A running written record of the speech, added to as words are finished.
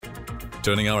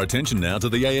Turning our attention now to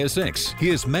the ASX,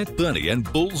 here's Matt Burney and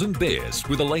Bulls and Bears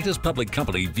with the latest public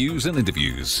company views and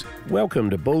interviews.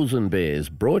 Welcome to Bulls and Bears,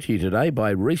 brought to you today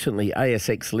by recently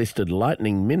ASX-listed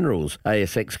Lightning Minerals,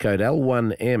 ASX code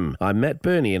L1M. I'm Matt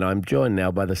Burney and I'm joined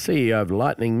now by the CEO of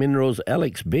Lightning Minerals,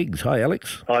 Alex Biggs. Hi,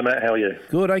 Alex. Hi, Matt. How are you?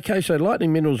 Good. Okay, so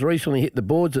Lightning Minerals recently hit the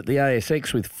boards at the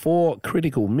ASX with 4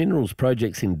 critical minerals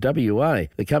projects in WA.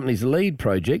 The company's lead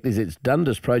project is its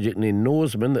Dundas project near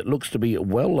Norseman that looks to be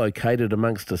well located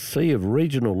amongst a sea of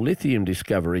regional lithium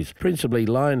discoveries, principally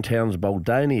Liontown's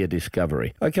Buldania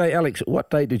discovery. Okay, Alex, what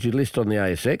date did you list on the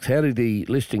ASX? How did the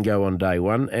listing go on day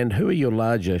one? And who are your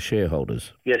larger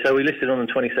shareholders? Yeah, so we listed on the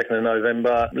 22nd of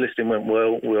November. Listing went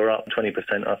well. We were up 20%,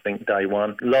 I think, day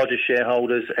one. Largest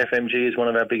shareholders, FMG is one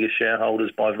of our biggest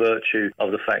shareholders by virtue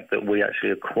of the fact that we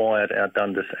actually acquired our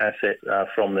Dundas asset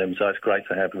from them. So it's great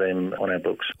to have them on our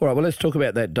books. All right, well, let's talk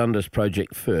about that Dundas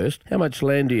project first. How much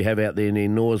land do you have out there near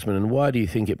Norseman and why do you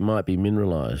think it might be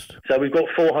mineralised? So we've got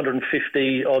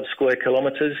 450 odd square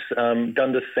kilometres,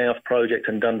 Dundas South project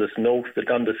and Dundas North. The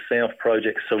Dundas South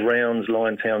project surrounds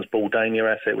Liontown's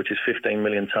Buldania asset, which is 15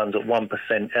 million tonnes at 1%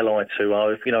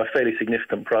 Li2O. You know, a fairly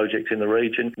significant project in the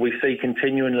region. We see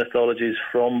continuing lithologies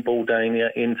from Buldania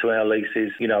into our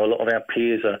leases. You know, a lot of our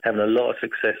peers are having a lot of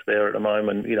success there at the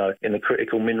moment, you know, in the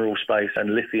critical mineral space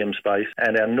and lithium space.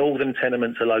 And our northern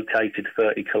tenements are located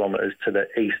 30 kilometres to the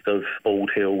east of Bald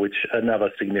Hill, which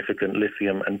another significant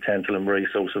lithium and tantalum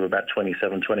resource of about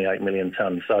 27, 28 million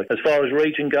tonnes. So as far as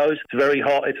region goes, it's very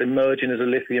hot. It's emerging as a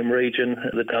lithium region,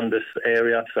 the Dundas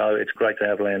area. So it's great to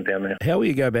have land down there. How will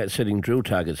you go about setting drill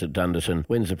targets at Dundas and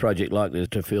when's the project likely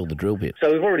to fill the drill bit?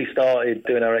 So we've already started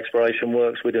doing our exploration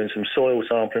works. We're doing some soil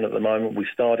sampling at the moment. We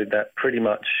started that pretty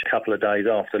much a couple of days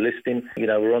after listing. You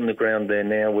know, we're on the ground there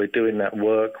now. We're doing that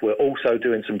work. We're also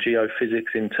doing some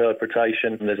geophysics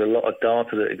interpretation. And there's a lot of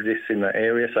data that exists in that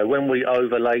area. So when we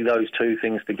overlay those two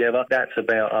things together, that's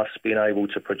about us being able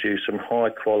to produce some high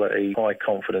quality, high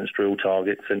confidence drill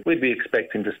targets. And we'd be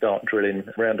expecting to start drilling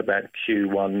around about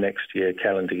Q1 next year,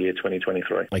 calendar year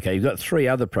 2023. Okay, you've got 3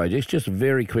 other projects, just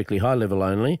very quickly, high level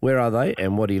only. Where are they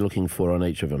and what are you looking for on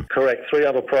each of them? Correct. 3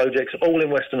 other projects, all in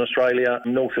Western Australia,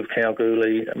 north of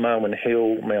Kalgoorlie, Mailman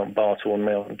Hill, Mount Bartle and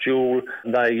Mount Jewel.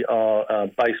 They are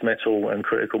base metal and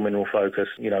critical mineral focus,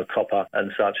 you know, copper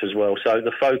and such as well. So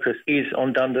the focus is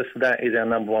on Dundas. That is our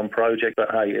number one project.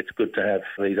 But hey, it's good to have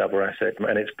these other assets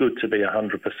and it's good to be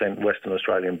 100% Western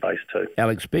Australian based too.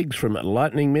 Alex Biggs from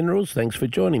Lightning Minerals, thanks for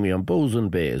joining me on Bulls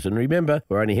and Bears. And remember,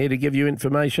 we're only here to give you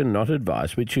information, not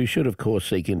advice, which you should of course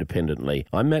seek independently.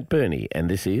 I'm Matt Burney and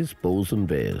this is Bulls and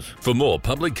Bears. For more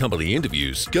public company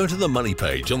interviews, go to the Money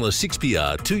page on the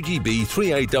 6PR, 2GB,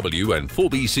 3AW and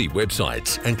 4BC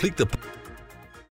websites and click the